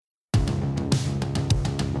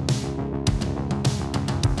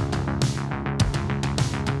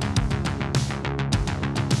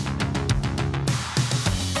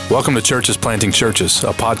Welcome to Churches Planting Churches,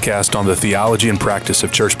 a podcast on the theology and practice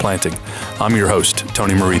of church planting. I'm your host,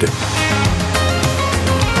 Tony Morita.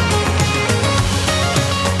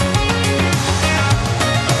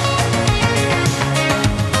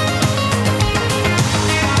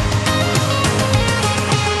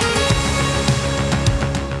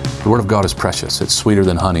 The Word of God is precious. It's sweeter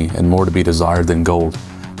than honey and more to be desired than gold,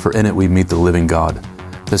 for in it we meet the living God.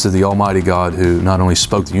 This is the Almighty God who not only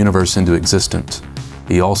spoke the universe into existence,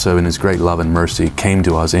 He also, in His great love and mercy, came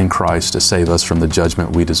to us in Christ to save us from the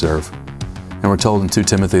judgment we deserve. And we're told in 2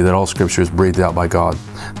 Timothy that all Scripture is breathed out by God,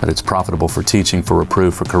 that it's profitable for teaching, for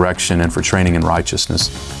reproof, for correction, and for training in righteousness,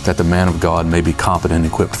 that the man of God may be competent and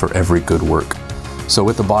equipped for every good work. So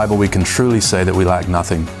with the Bible, we can truly say that we lack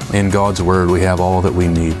nothing. In God's Word, we have all that we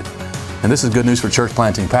need. And this is good news for church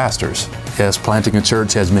planting pastors. Yes, planting a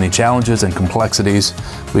church has many challenges and complexities.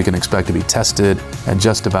 We can expect to be tested at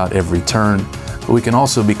just about every turn. But we can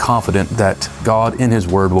also be confident that God in His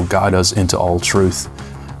Word will guide us into all truth.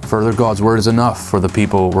 Further, God's Word is enough for the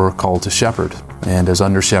people we're called to shepherd. And as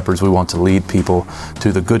under shepherds, we want to lead people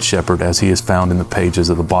to the Good Shepherd as He is found in the pages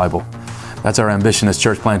of the Bible. That's our ambition as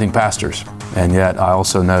church planting pastors. And yet, I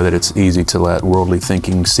also know that it's easy to let worldly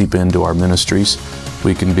thinking seep into our ministries.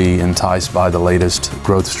 We can be enticed by the latest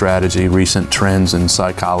growth strategy, recent trends in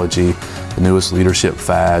psychology, the newest leadership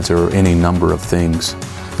fads, or any number of things.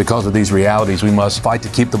 Because of these realities, we must fight to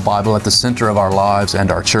keep the Bible at the center of our lives and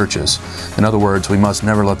our churches. In other words, we must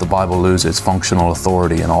never let the Bible lose its functional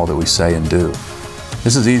authority in all that we say and do.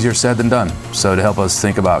 This is easier said than done. So to help us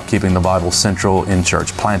think about keeping the Bible central in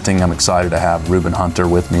church planting, I'm excited to have Reuben Hunter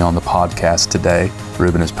with me on the podcast today.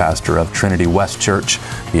 Reuben is pastor of Trinity West Church.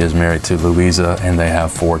 He is married to Louisa and they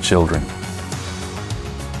have 4 children.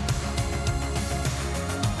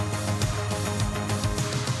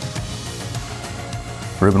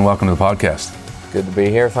 Reuben, welcome to the podcast. Good to be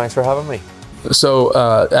here. Thanks for having me. So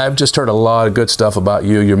I've just heard a lot of good stuff about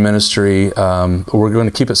you, your ministry. We're going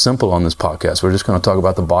to keep it simple on this podcast. We're just going to talk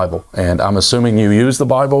about the Bible. And I'm assuming you use the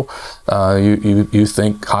Bible. You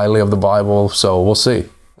think highly of the Bible. So we'll see.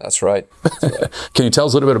 That's right. Can you tell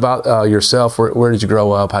us a little bit about yourself? Where did you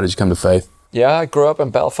grow up? How did you come to faith? Yeah, I grew up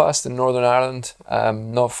in Belfast in Northern Ireland,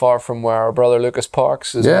 not far from where our brother Lucas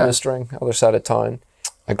Parks is ministering, other side of town.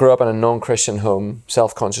 I grew up in a non-Christian home,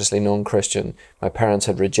 self-consciously non-Christian. My parents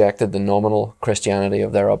had rejected the nominal Christianity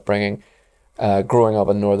of their upbringing. Growing up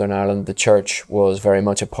in Northern Ireland, the church was very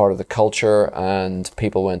much a part of the culture and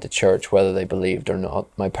people went to church whether they believed or not.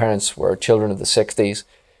 My parents were children of the 60s.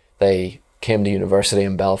 They came to university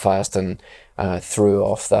in Belfast and threw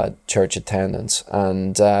off that church attendance.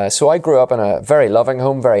 And so I grew up in a very loving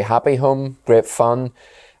home, very happy home, great fun,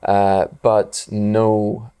 but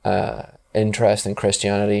no interest in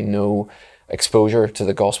Christianity, no exposure to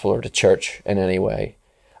the gospel or to church in any way.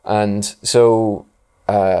 And so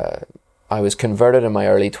I was converted in my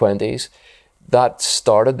early 20s.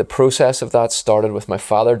 The process of that started with my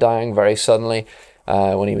father dying very suddenly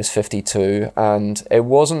when he was 52. And it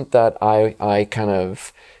wasn't that I kind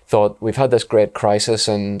of thought, we've had this great crisis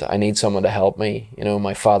and I need someone to help me. You know,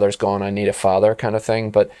 my father's gone, I need a father kind of thing.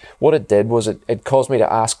 But what it did was it caused me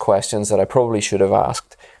to ask questions that I probably should have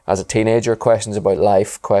asked as a teenager, questions about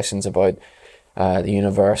life, questions about the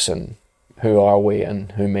universe and who are we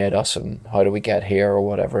and who made us and how do we get here or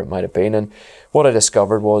whatever it might have been. And what I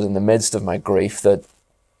discovered was in the midst of my grief that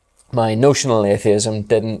my notional atheism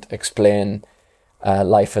didn't explain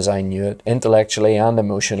life as I knew it. Intellectually and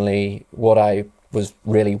emotionally, what I was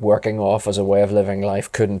really working off as a way of living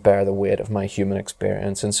life couldn't bear the weight of my human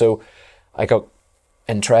experience. And so I got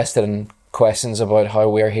interested in questions about how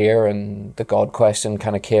we're here, and the God question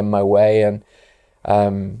kind of came my way, and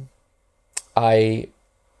I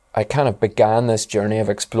kind of began this journey of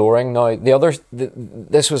exploring. Now,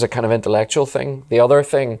 this was a kind of intellectual thing. The other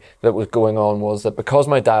thing that was going on was that because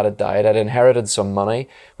my dad had died, I'd inherited some money,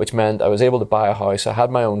 which meant I was able to buy a house. I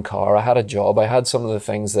had my own car. I had a job. I had some of the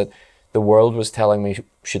things that the world was telling me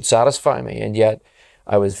should satisfy me, and yet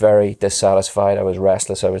I was very dissatisfied. I was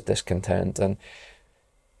restless. I was discontent, and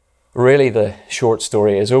really, the short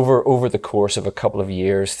story is over the course of a couple of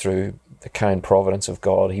years, through the kind providence of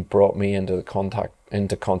God, He brought me into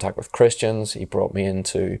contact with Christians. He brought me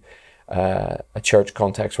into a church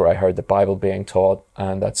context where I heard the Bible being taught.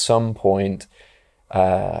 And at some point,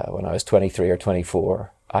 when I was 23 or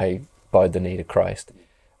 24, I bowed the knee to Christ.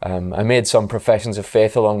 I made some professions of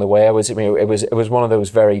faith along the way. It was one of those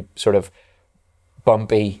very sort of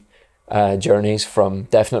bumpy journeys from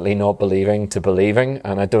definitely not believing to believing,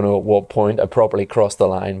 and I don't know at what point I properly crossed the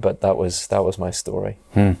line, but that was my story.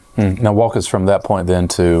 Now walk us from that point then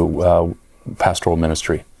to pastoral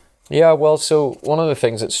ministry. Yeah, well, so one of the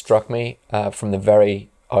things that struck me from the very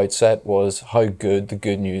outset was how good the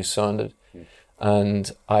good news sounded. And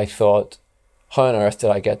I thought, how on earth did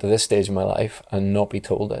I get to this stage of my life and not be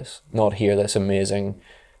told this, not hear this amazing,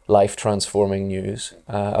 life-transforming news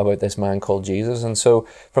about this man called Jesus? And so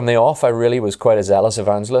from the off, I really was quite a zealous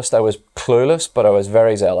evangelist. I was clueless, but I was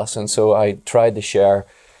very zealous. And so I tried to share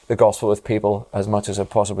the gospel with people as much as I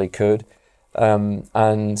possibly could. Gradually,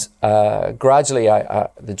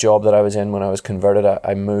 the job that I was in when I was converted,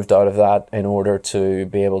 I moved out of that in order to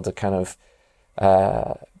be able to kind of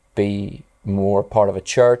be more part of a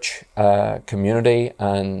church community,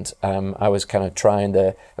 and I was kind of trying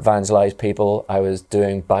to evangelize people. I was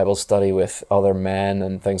doing Bible study with other men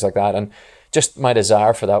and things like that, and just my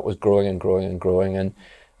desire for that was growing and growing and growing. And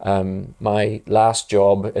my last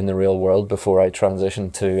job in the real world before I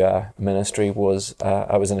transitioned to ministry was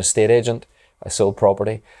I was an estate agent. I sold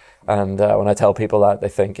property, and when I tell people that, they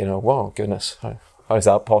think, whoa, goodness, how is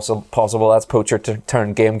that possible? That's poacher to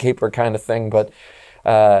turn gamekeeper kind of thing. But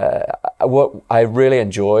what I really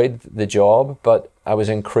enjoyed the job, but I was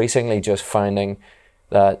increasingly just finding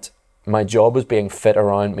that my job was being fit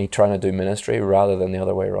around me trying to do ministry rather than the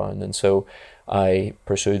other way around. And so I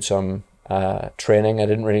pursued some training. I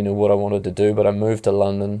didn't really know what I wanted to do, but I moved to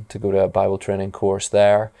London to go to a Bible training course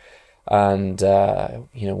there. And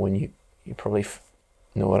when you probably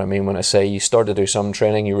know what I mean when I say you start to do some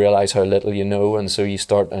training, you realize how little you know, and so you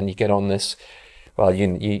start and you get on this. Well,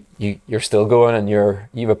 you're still going, and you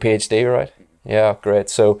have a PhD, right? Yeah, great.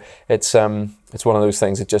 So it's one of those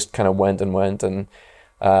things that just kind of went, and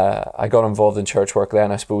I got involved in church work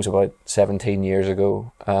then, I suppose about 17 years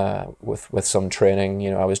ago, with some training.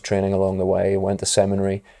 I was training along the way. I went to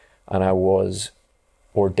seminary, and I was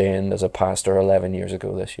ordained as a pastor 11 years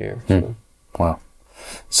ago this year. So. Wow.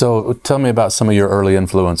 So tell me about some of your early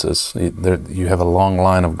influences. You have a long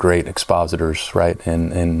line of great expositors, right,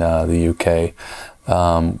 in the UK.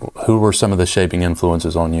 Who were some of the shaping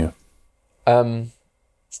influences on you?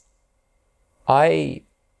 I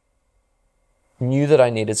knew that I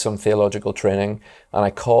needed some theological training, and I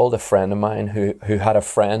called a friend of mine who had a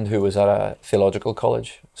friend who was at a theological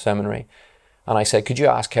college, seminary, and I said, could you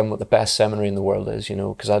ask him what the best seminary in the world is,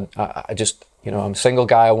 because I just... I'm a single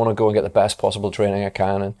guy. I want to go and get the best possible training I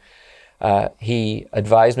can. And he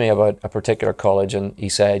advised me about a particular college, and he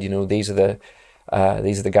said, these are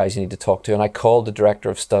the guys you need to talk to. And I called the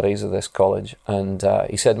director of studies of this college, and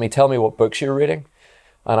he said to me, tell me what books you're reading.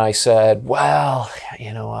 And I said, well,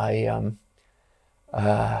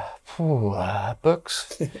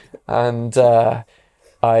 books. And I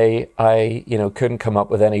couldn't come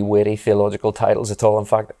up with any weighty theological titles at all. In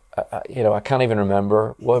fact, I can't even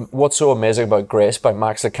remember. What's So Amazing About Grace by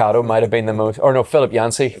Max Lucado might have been the most, or no, Philip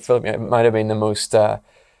Yancey. Philip might have been the most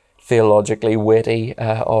theologically weighty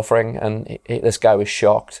offering. And this guy was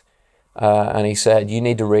shocked. And he said, you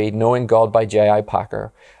need to read Knowing God by J.I.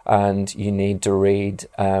 Packer, and you need to read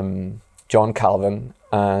John Calvin,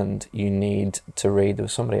 and you need to read, there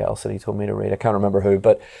was somebody else that he told me to read. I can't remember who,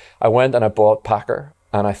 but I went and I bought Packer,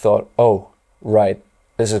 and I thought, oh, right,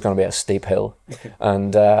 this is going to be a steep hill.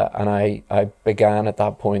 And I began at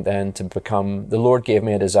that point then to become, the Lord gave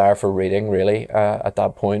me a desire for reading really at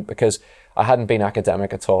that point, because I hadn't been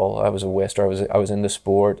academic at all. I was a waster. I was into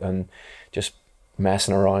sport and just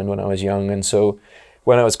messing around when I was young. And so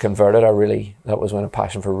when I was converted, that was when a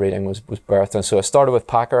passion for reading was birthed. And so I started with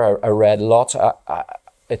Packer. I read lots.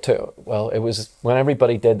 It was when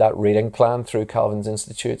everybody did that reading plan through Calvin's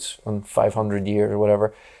Institutes on 500 years or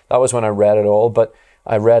whatever. That was when I read it all. But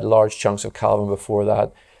I read large chunks of Calvin before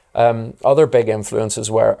that. Other big influences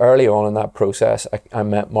were early on in that process. I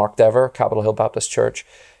met Mark Dever, Capitol Hill Baptist Church.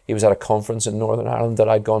 He was at a conference in Northern Ireland that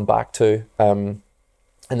I'd gone back to in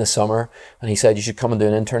the summer, and he said, you should come and do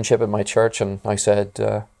an internship at my church. And I said,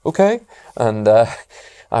 okay. And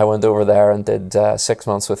I went over there and did 6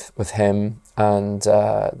 months with him, and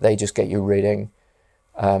they just get you reading,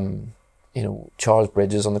 Charles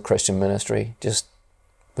Bridges on the Christian ministry, just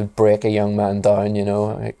would break a young man down.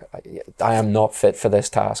 I am not fit for this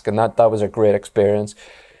task. And that was a great experience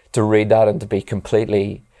to read that and to be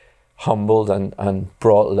completely humbled and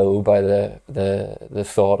brought low by the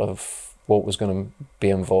thought of what was going to be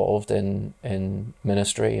involved in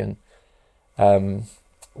ministry. And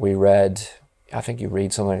we read, I think you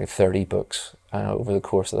read something like 30 books over the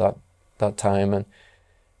course of that time, and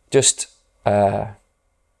just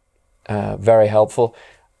very helpful.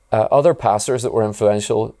 Other pastors that were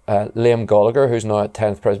influential, Liam Gallagher, who's now at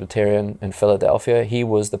 10th Presbyterian in Philadelphia, he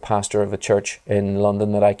was the pastor of a church in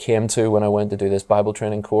London that I came to when I went to do this Bible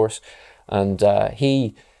training course. And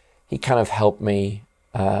he kind of helped me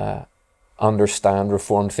understand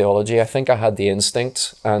Reformed theology. I think I had the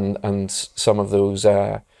instinct and some of those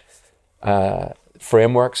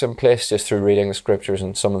frameworks in place just through reading the scriptures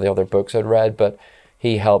and some of the other books I'd read, but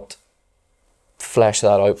he helped flesh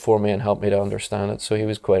that out for me and helped me to understand it. So he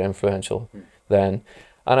was quite influential then.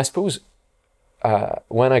 And I suppose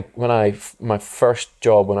my first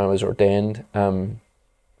job when I was ordained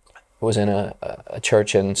was in a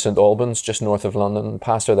church in St Albans, just north of London. The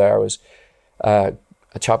pastor there was a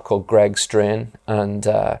chap called Greg Strain, and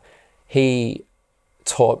he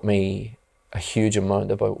taught me a huge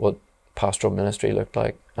amount about what pastoral ministry looked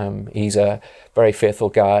like. He's a very faithful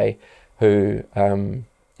guy who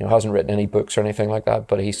hasn't written any books or anything like that,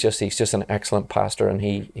 but he's just an excellent pastor, and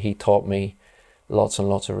he taught me lots and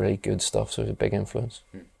lots of really good stuff. So it was a big influence.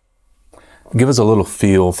 Give us a little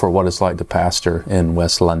feel for what it's like to pastor in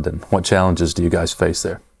West London. What challenges do you guys face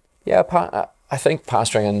there? Yeah, I think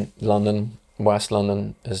pastoring in London, West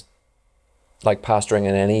London, is like pastoring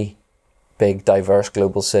in any big, diverse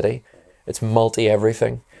global city. It's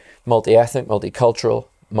multi-everything, multi-ethnic, multicultural,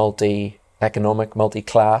 multi-economic,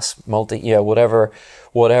 multi-class, whatever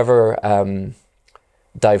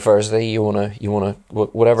diversity you wanna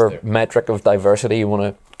whatever metric of diversity you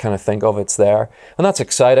wanna kind of think of, it's there, and that's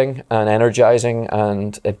exciting and energizing,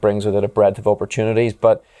 and it brings with it a breadth of opportunities,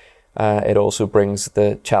 but it also brings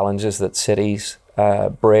the challenges that cities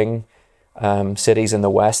bring. Cities in the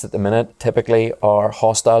West at the minute typically are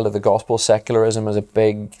hostile to the gospel. Secularism is a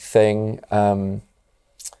big thing.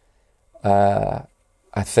 I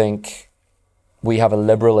think we have a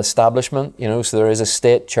liberal establishment, so there is a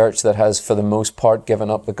state church that has, for the most part, given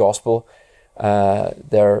up the gospel.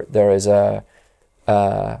 There is the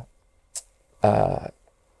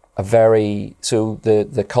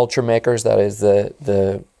culture makers, that is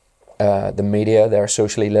the media, they're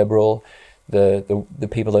socially liberal. The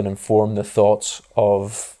people that inform the thoughts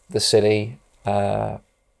of the city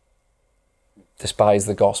despise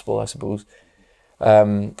the gospel, I suppose.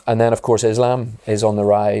 And then, of course, Islam is on the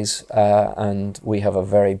rise, and we have a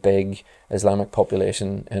very big Islamic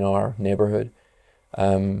population in our neighbourhood.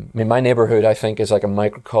 My neighbourhood, I think, is like a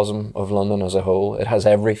microcosm of London as a whole. It has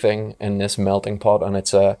everything in this melting pot, and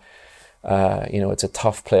it's a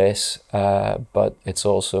tough place, but it's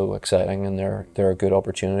also exciting, and there are good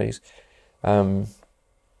opportunities. I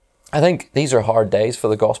think these are hard days for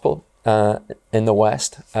the gospel in the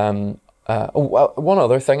West. One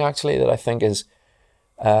other thing, actually, that I think is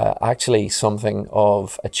actually something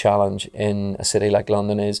of a challenge in a city like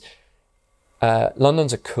London is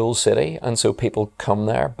London's a cool city, and so people come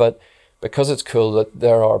there, but because it's cool, that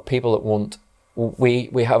there are people that want,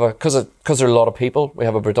 because there are a lot of people, we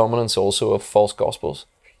have a predominance also of false gospels.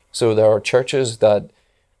 So there are churches that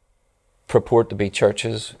purport to be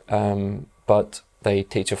churches, but they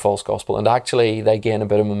teach a false gospel, and actually they gain a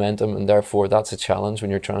bit of momentum, and therefore that's a challenge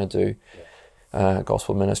when you're trying to do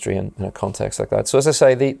gospel ministry in a context like that. So as I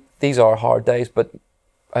say, these are hard days, but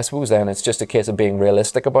I suppose then it's just a case of being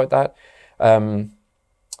realistic about that. I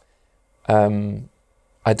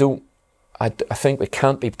think we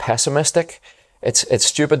can't be pessimistic. It's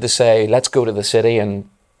stupid to say, let's go to the city and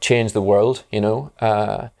change the world,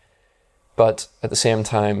 but at the same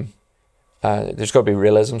time, there's got to be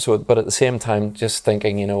realism. But at the same time, just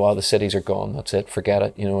thinking, the cities are gone. That's it. Forget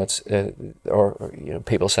it.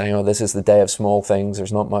 People saying, "Oh, this is the day of small things."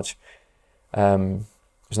 There's not much.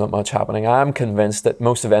 There's not much happening. I'm convinced that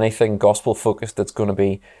most of anything gospel focused that's going to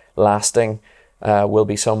be lasting will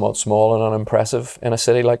be somewhat small and unimpressive in a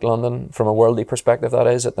city like London, from a worldly perspective. That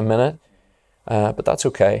is at the minute, but that's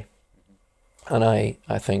okay. And I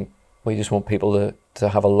think we just want people to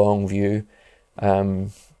have a long view.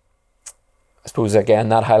 I suppose, again,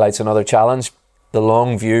 that highlights another challenge. The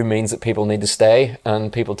long view means that people need to stay,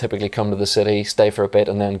 and people typically come to the city, stay for a bit,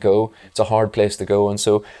 and then go. It's a hard place to go, and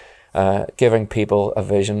so giving people a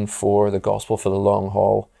vision for the gospel for the long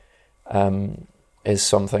haul is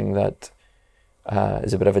something that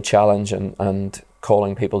is a bit of a challenge, and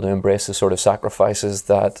calling people to embrace the sort of sacrifices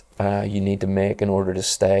that you need to make in order to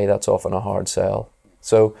stay, that's often a hard sell.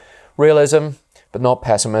 So realism, but not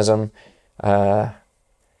pessimism.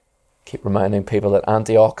 Keep reminding people that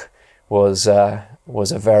Antioch was a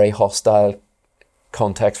very hostile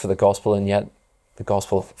context for the gospel, and yet the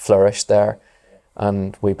gospel flourished there.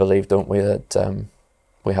 And we believe, don't we, that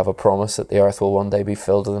we have a promise that the earth will one day be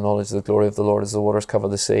filled with the knowledge of the glory of the Lord as the waters cover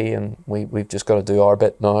the sea, and we've just got to do our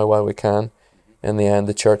bit now while we can. In the end,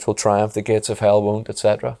 the church will triumph, the gates of hell won't,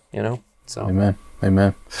 etc. So.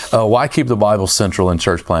 Amen. Why keep the Bible central in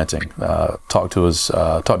church planting? Talk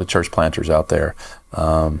to church planters out there.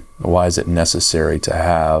 Why is it necessary to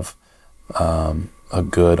have a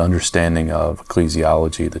good understanding of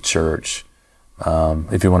ecclesiology, the church,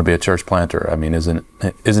 if you want to be a church planter, I mean, isn't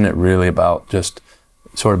it really about just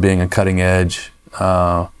sort of being a cutting edge,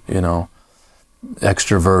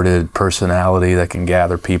 extroverted personality that can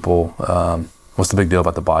gather people? What's the big deal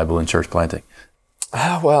about the Bible and church planting?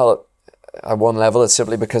 Well, at one level, it's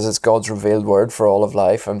simply because it's God's revealed word for all of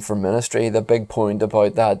life and for ministry. The big point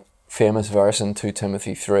about that famous verse in 2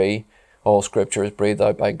 Timothy 3, all scripture is breathed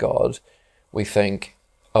out by God, we think,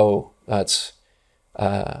 that's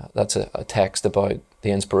a text about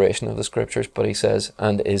the inspiration of the scriptures, but he says,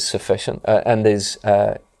 and is sufficient, and is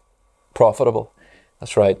profitable.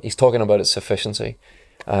 That's right. He's talking about its sufficiency.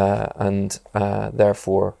 And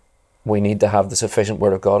therefore, we need to have the sufficient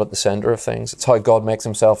word of God at the center of things. It's how God makes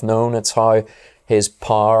himself known. It's how his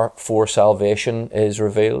power for salvation is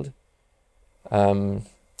revealed.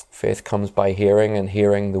 Faith comes by hearing, and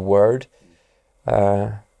hearing the word.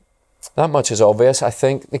 That much is obvious. I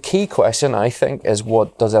think the key question, is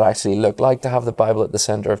what does it actually look like to have the Bible at the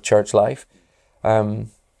center of church life?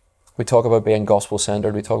 We talk about being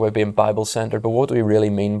gospel-centered, we talk about being Bible-centered, but what do we really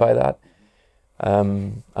mean by that?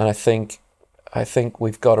 And I think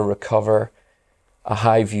we've got to recover a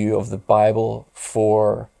high view of the Bible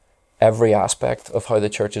for every aspect of how the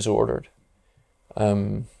church is ordered.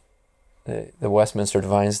 The Westminster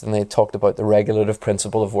Divines, and they talked about the regulative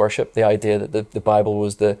principle of worship, the idea that the Bible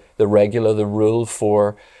was the rule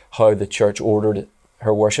for how the church ordered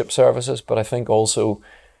her worship services, but I think also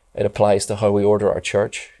it applies to how we order our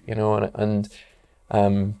church, and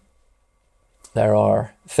there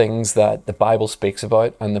are things that the Bible speaks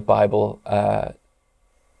about and the Bible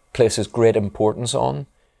places great importance on,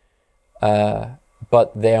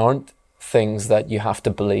 but they aren't things that you have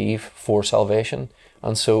to believe for salvation.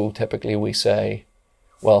 And so typically we say,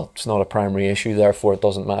 well, it's not a primary issue, therefore it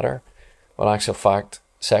doesn't matter. But in actual fact,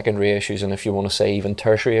 secondary issues, and if you want to say even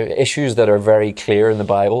tertiary issues that are very clear in the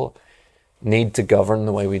Bible, need to govern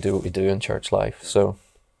the way we do what we do in church life. So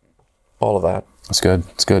all of that. That's good.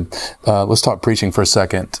 That's good. Let's talk preaching for a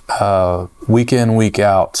second. Week in, week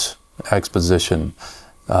out exposition.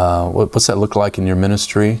 What's that look like in your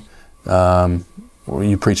ministry? Are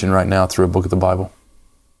you preaching right now through a book of the Bible?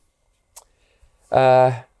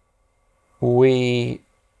 We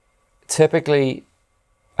typically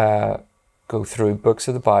go through books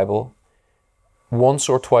of the Bible. Once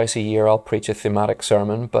or twice a year I'll preach a thematic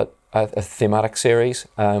sermon, but a thematic series,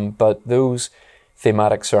 but those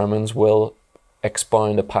thematic sermons will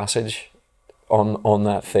expound a passage on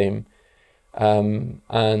that theme.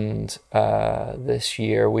 And this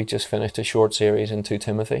year we just finished a short series in 2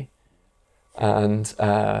 Timothy and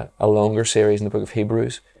a longer series in the book of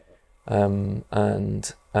Hebrews. Although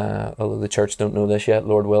the church don't know this yet,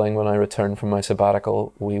 Lord willing, when I return from my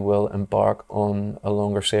sabbatical, we will embark on a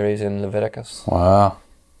longer series in Leviticus. Wow.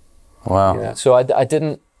 Yeah, so I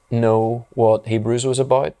didn't know what Hebrews was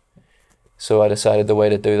about, so I decided the way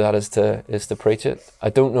to do that is to preach it. I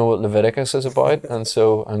don't know what Leviticus is about, and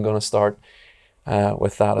so I'm going to start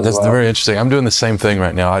with that as well. That's very interesting. I'm doing the same thing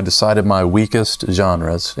right now. I decided my weakest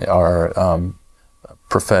genres are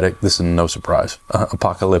prophetic, this is no surprise,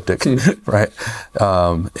 apocalyptic, right?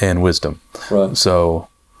 And wisdom. Right. So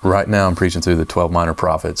right now I'm preaching through the 12 minor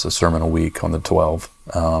prophets, a sermon a week on the 12.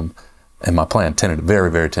 And my plan,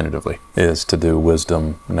 very, very tentatively, is to do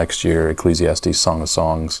wisdom next year, Ecclesiastes, Song of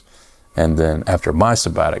Songs, and then after my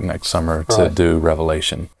sabbatic next summer to do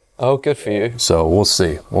Revelation. Oh, good for you. So we'll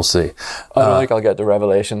see. I don't think I'll get to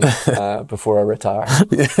Revelation before I retire.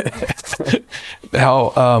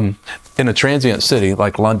 How, in a transient city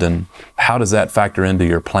like London, how does that factor into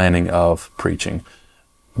your planning of preaching?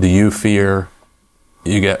 Do you fear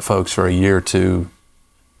you get folks for a year or two?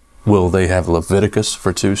 Will they have Leviticus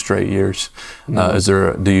for 2 straight years?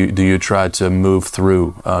 Do you try to move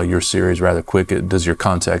through your series rather quick? Does your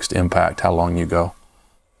context impact how long you go?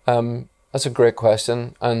 That's a great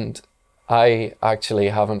question, and I actually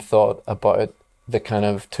haven't thought about the kind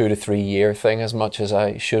of 2 to 3 year thing as much as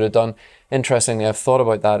I should have done. Interestingly, I've thought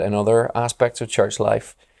about that in other aspects of church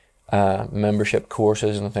life, membership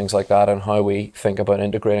courses and things like that, and how we think about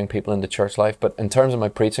integrating people into church life. But in terms of my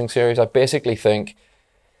preaching series, I basically think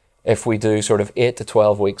if we do sort of 8 to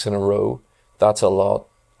 12 weeks in a row, that's a lot.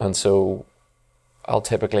 And so I'll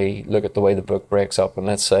typically look at the way the book breaks up, and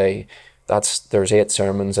let's say there's 8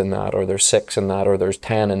 sermons in that, or there's 6 in that, or there's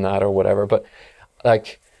 10 in that, or whatever. But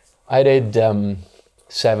like I did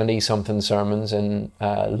 70 something sermons in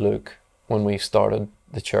Luke when we started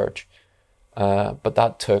the church, but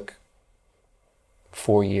that took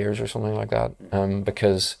 4 years or something like that,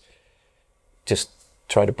 because just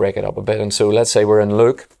try to break it up a bit. And so let's say we're in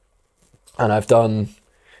Luke, and I've done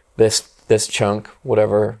this chunk,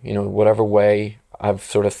 whatever way I've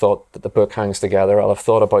sort of thought that the book hangs together. I'll have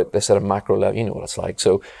thought about this at a macro level. You know what it's like.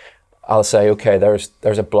 So I'll say, okay, there's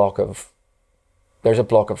a block of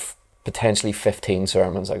potentially 15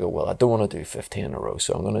 sermons. I go, well, I don't want to do 15 in a row,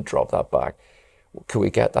 so I'm going to drop that back. Could we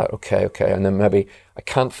get that? Okay. And then maybe I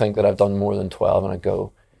can't think that I've done more than 12, and I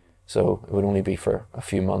go, so it would only be for a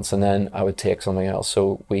few months, and then I would take something else.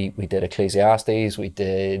 So we did Ecclesiastes, we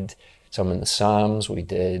did some in the Psalms, we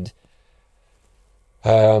did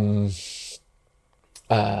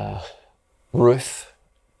Ruth,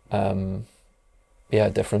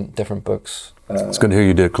 different books. It's good to hear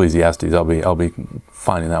you did Ecclesiastes. I'll be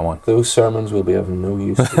finding that one. Those sermons will be of no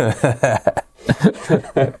use to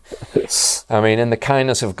you. I mean, in the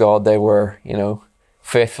kindness of God, they were,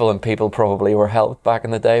 faithful, and people probably were helped back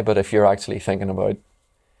in the day. But if you're actually thinking about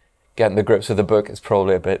getting the grips of the book, it's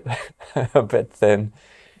probably a bit a bit thin.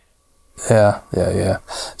 Yeah.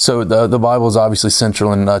 So the Bible is obviously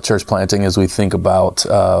central in church planting as we think about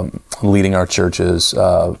leading our churches,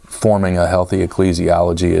 forming a healthy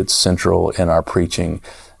ecclesiology. It's central in our preaching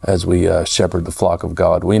as we shepherd the flock of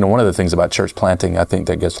God. One of the things about church planting, I think,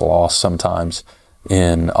 that gets lost sometimes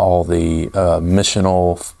in all the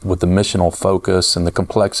missional focus and the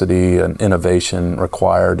complexity and innovation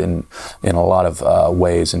required in a lot of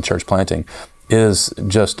ways in church planting, is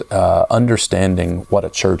just understanding what a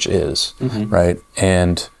church is, right?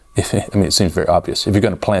 And it seems very obvious. If you're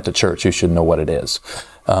going to plant a church, you should know what it is.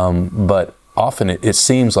 But often it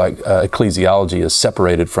seems like ecclesiology is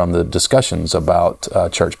separated from the discussions about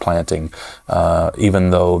church planting,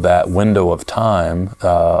 even though that window of time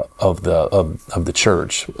of the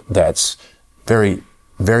church that's very,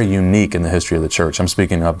 very unique in the history of the church. I'm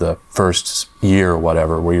speaking of the first year or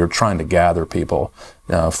whatever, where you're trying to gather people,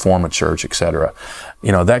 form a church, etc.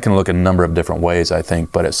 That can look a number of different ways, I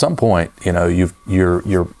think. But at some point, you're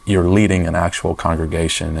leading an actual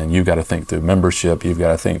congregation, and you've got to think through membership, you've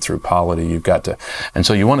got to think through polity, and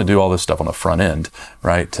so you want to do all this stuff on the front end,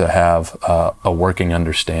 right? To have a working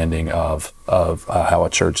understanding of how a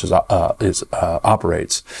church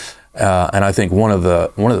operates. And I think one of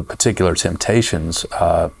the particular temptations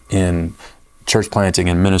in church planting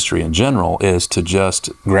and ministry in general is to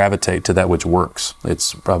just gravitate to that which works.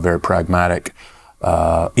 It's very pragmatic.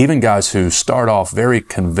 Even guys who start off very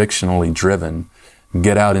convictionally driven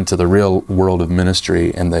get out into the real world of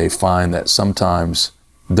ministry, and they find that sometimes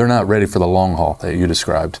they're not ready for the long haul that you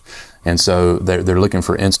described. And so they're looking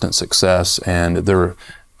for instant success, and they're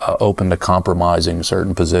open to compromising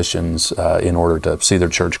certain positions in order to see their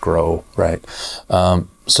church grow, right?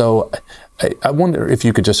 So I wonder if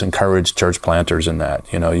you could just encourage church planters in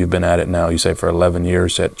that. You've been at it now, you say, for 11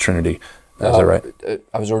 years at Trinity. Is that right?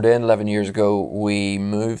 I was ordained 11 years ago. We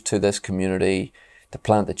moved to this community to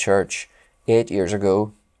plant the church 8 years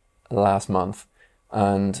ago, last month,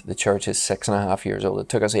 and the church is 6.5 years old. It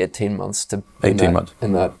took us 18 months to in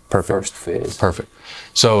that first phase. Perfect.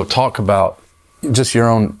 So talk about just your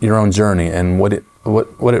own journey and what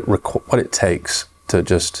it takes to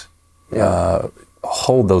just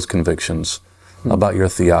hold those convictions about your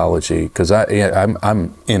theology. Because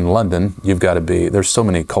I'm in London. You've got to be. There's so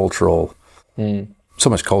much cultural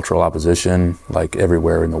opposition, like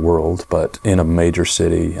everywhere in the world. But in a major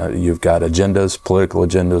city, you've got agendas, political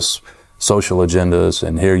agendas, social agendas,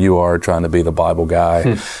 and here you are trying to be the Bible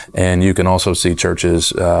guy. And you can also see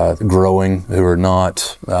churches growing who are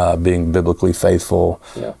not being biblically faithful.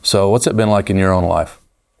 Yeah. So what's it been like in your own life?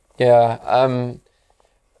 Yeah,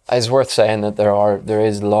 it's worth saying that there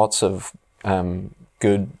is lots of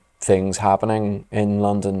good things happening in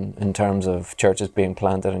London in terms of churches being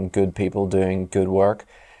planted and good people doing good work.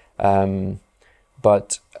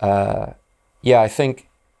 But I think,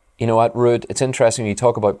 at root, it's interesting when you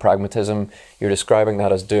talk about pragmatism, you're describing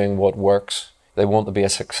that as doing what works. They want to be a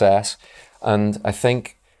success. And I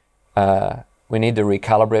think we need to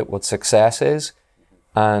recalibrate what success is,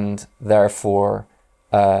 and therefore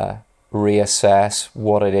reassess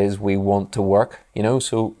what it is we want to work.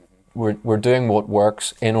 So we're doing what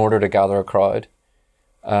works in order to gather a crowd.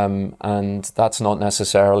 And that's not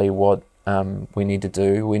necessarily what we need to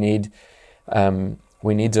do. We need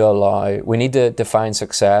to define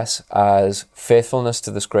success as faithfulness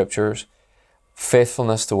to the scriptures,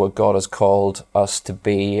 faithfulness to what God has called us to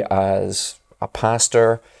be as a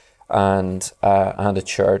pastor and a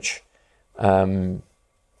church, and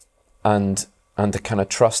to kind of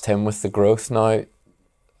trust Him with the growth. Now,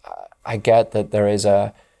 I get that there is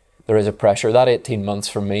a pressure. That 18 months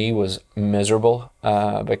for me was miserable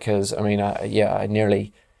because I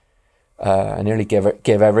I nearly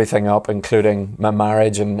gave everything up, including my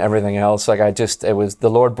marriage and everything else. Like the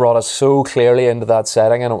Lord brought us so clearly into that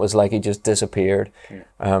setting, and it was like He just disappeared.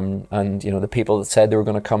 And the people that said they were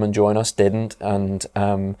going to come and join us didn't, and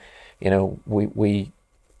we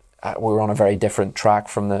were on a very different track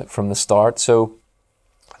from the start. So,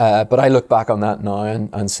 but I look back on that now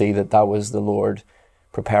and see that was the Lord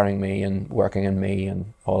preparing me and working in me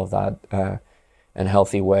and all of that in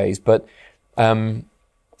healthy ways. But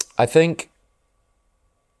I think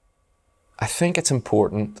it's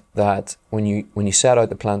important that when you set out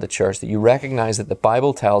to plant a church, that you recognize that the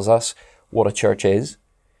Bible tells us what a church is.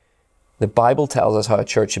 The Bible tells us how a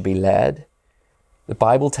church should be led. The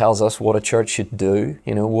Bible tells us what a church should do,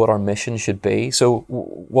 what our mission should be. So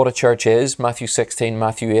what a church is, Matthew 16,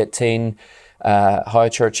 Matthew 18, how a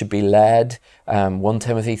church should be led, 1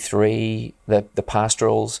 Timothy 3, the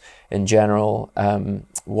pastorals in general,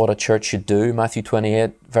 what a church should do, Matthew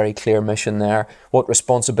 28, very clear mission there, what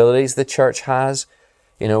responsibilities the church has,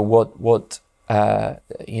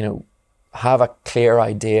 have a clear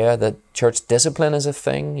idea that church discipline is a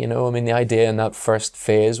thing, the idea in that first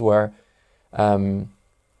phase where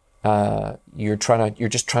you're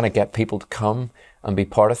just trying to get people to come and be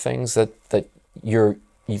part of things, that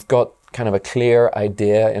you've got kind of a clear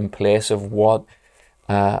idea in place of what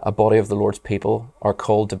a body of the Lord's people are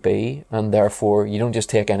called to be, and therefore you don't just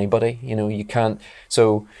take anybody. You can't.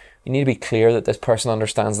 So you need to be clear that this person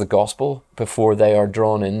understands the gospel before they are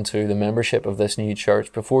drawn into the membership of this new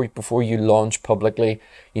church. Before you launch publicly,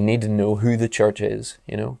 you need to know who the church is.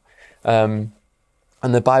 And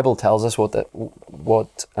the Bible tells us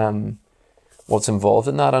what's involved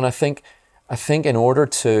in that. And I think in order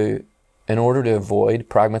to avoid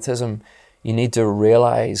pragmatism, you need to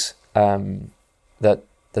realize that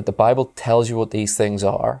the Bible tells you what these things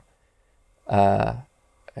are,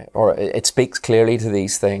 or it speaks clearly to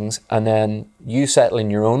these things, and then you settle in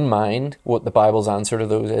your own mind what the Bible's answer to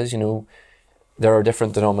those is. There are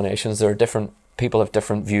different denominations, there are different people have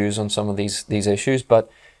different views on some of these issues, but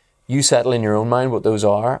you settle in your own mind what those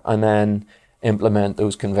are, and then implement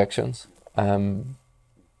those convictions. And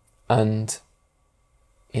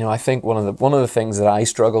I think one of the things that I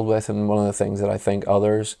struggled with, and one of the things that I think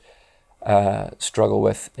others struggle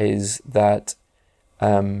with, is that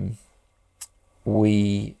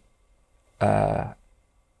we kind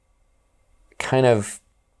of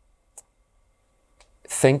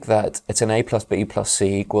think that it's an A plus B plus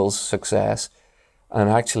C equals success, and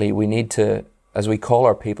actually we need to, as we call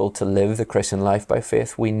our people to live the Christian life by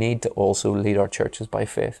faith, we need to also lead our churches by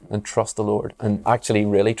faith and trust the Lord and actually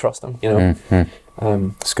really trust Him.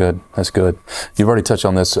 That's good. That's good. You've already touched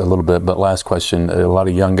on this a little bit, but last question. A lot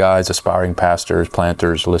of young guys, aspiring pastors,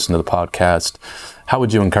 planters, listen to the podcast. How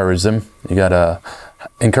would you encourage them? You got to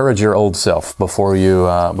encourage your old self before you.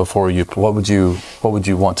 What would you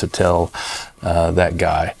want to tell that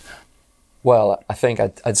guy? Well, I think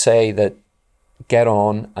I'd say that get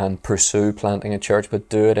on and pursue planting a church, but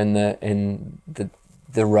do it in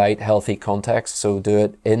the right healthy context. So do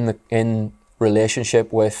it in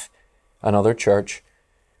relationship with another church,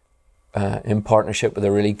 in partnership with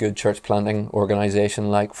a really good church planting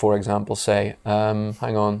organization, like, for example, say,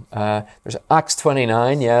 there's Acts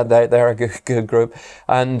 29. Yeah, they're a good group,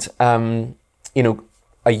 and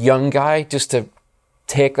a young guy, just to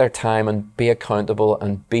take their time and be accountable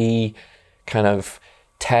and be kind of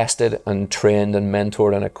tested and trained and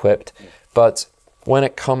mentored and equipped. But when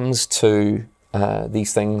it comes to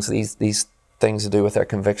these things to do with their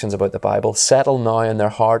convictions about the Bible, settle now in their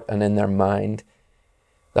heart and in their mind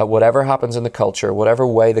that whatever happens in the culture, whatever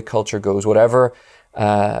way the culture goes, whatever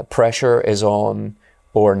pressure is on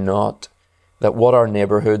or not, that what our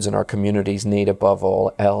neighborhoods and our communities need above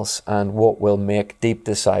all else, and what will make deep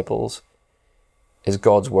disciples, is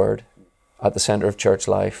God's word at the center of church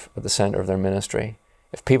life, at the center of their ministry.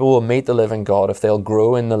 If people will meet the living God, if they'll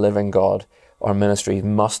grow in the living God, our ministry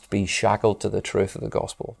must be shackled to the truth of the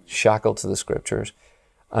gospel, shackled to the scriptures.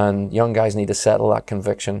 And young guys need to settle that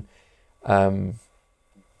conviction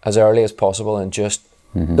as early as possible, and just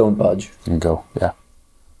don't budge. And go, yeah.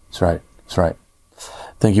 That's right. That's right.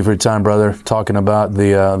 Thank you for your time, brother, talking about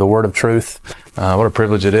the word of truth. What a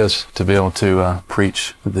privilege it is to be able to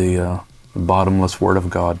preach the bottomless word of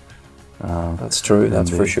God. That's true. That's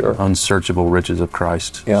for sure. Unsearchable riches of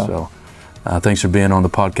Christ. Yeah. So, thanks for being on the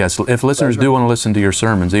podcast. If listeners do want to listen to your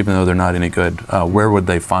sermons, even though they're not any good, where would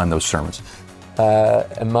they find those sermons?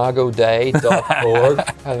 imagoday.org,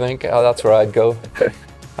 I think. That's where I'd go.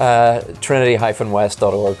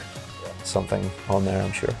 Trinity-west.org. Something on there,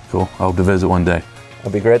 I'm sure. Cool. I hope to visit one day.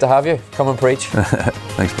 It'd be great to have you. Come and preach.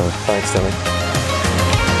 Thanks, brother. Thanks, Timmy.